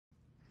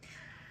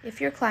If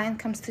your client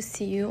comes to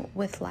see you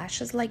with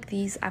lashes like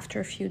these after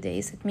a few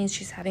days, it means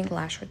she's having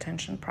lash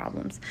retention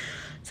problems.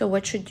 So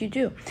what should you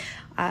do?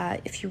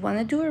 If you want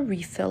to do a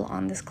refill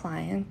on this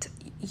client,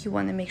 you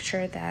want to make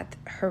sure that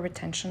her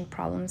retention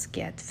problems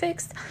get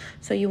fixed.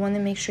 So you want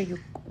to make sure you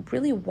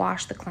really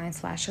wash the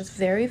client's lashes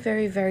very,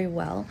 very, very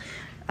well.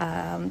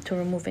 To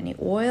remove any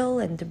oil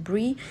and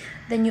debris.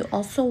 Then you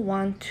also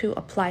want to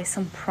apply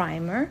some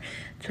primer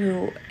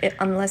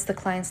unless the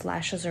client's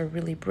lashes are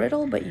really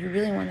brittle, but you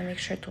really want to make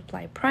sure to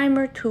apply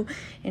primer to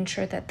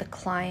ensure that the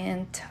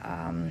client's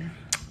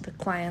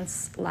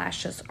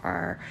lashes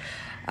are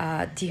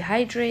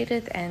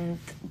dehydrated and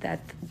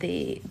that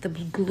the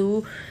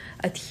glue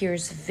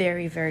adheres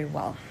very, very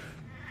well.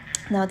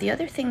 Now, the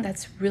other thing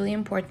that's really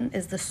important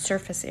is the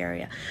surface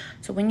area.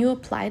 So when you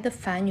apply the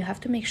fan, you have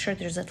to make sure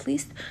there's at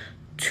least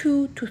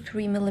 2 to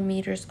 3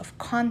 millimeters of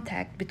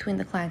contact between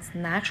the client's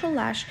natural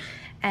lash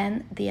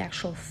and the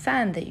actual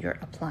fan that you're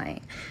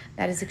applying.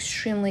 That is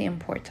extremely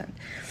important.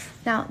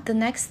 Now, the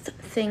next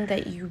thing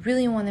that you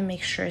really want to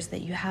make sure is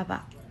that you have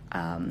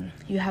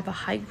a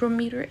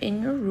hygrometer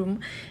in your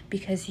room,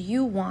 because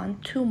you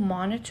want to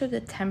monitor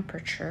the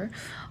temperature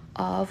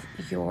of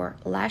your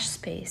lash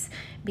space,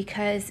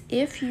 because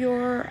if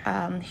your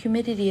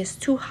humidity is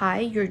too high,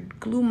 your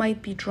glue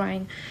might be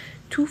drying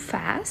too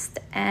fast,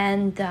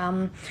 and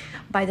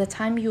by the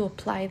time you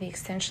apply the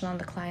extension on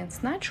the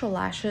client's natural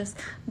lashes,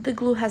 the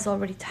glue has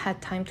already had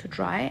time to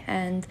dry,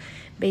 and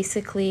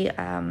basically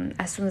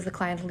as soon as the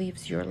client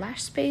leaves your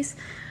lash space,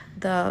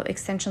 the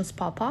extensions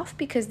pop off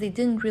because they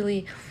didn't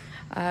really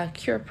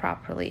cure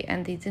properly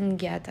and they didn't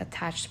get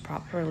attached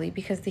properly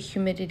because the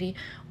humidity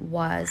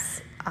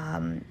was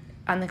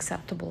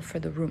unacceptable for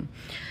the room,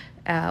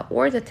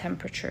 or the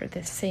temperature.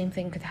 The same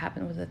thing could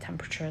happen with the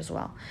temperature as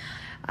well.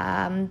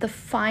 The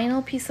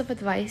final piece of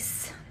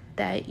advice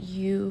that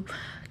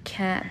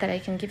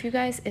I can give you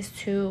guys is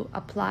to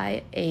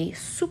apply a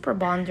super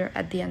bonder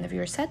at the end of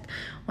your set.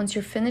 Once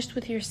you're finished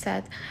with your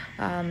set,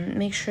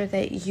 make sure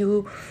that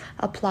you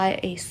apply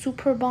a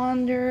super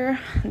bonder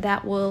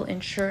that will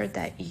ensure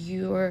that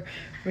your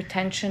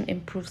retention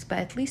improves by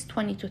at least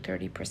 20 to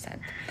 30%.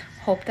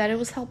 Hope that it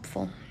was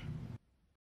helpful.